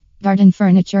Garden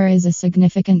furniture is a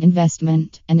significant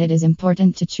investment, and it is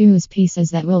important to choose pieces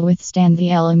that will withstand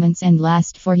the elements and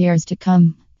last for years to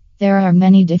come. There are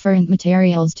many different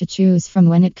materials to choose from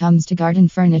when it comes to garden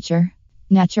furniture.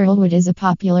 Natural wood is a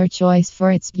popular choice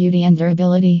for its beauty and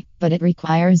durability, but it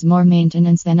requires more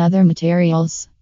maintenance than other materials.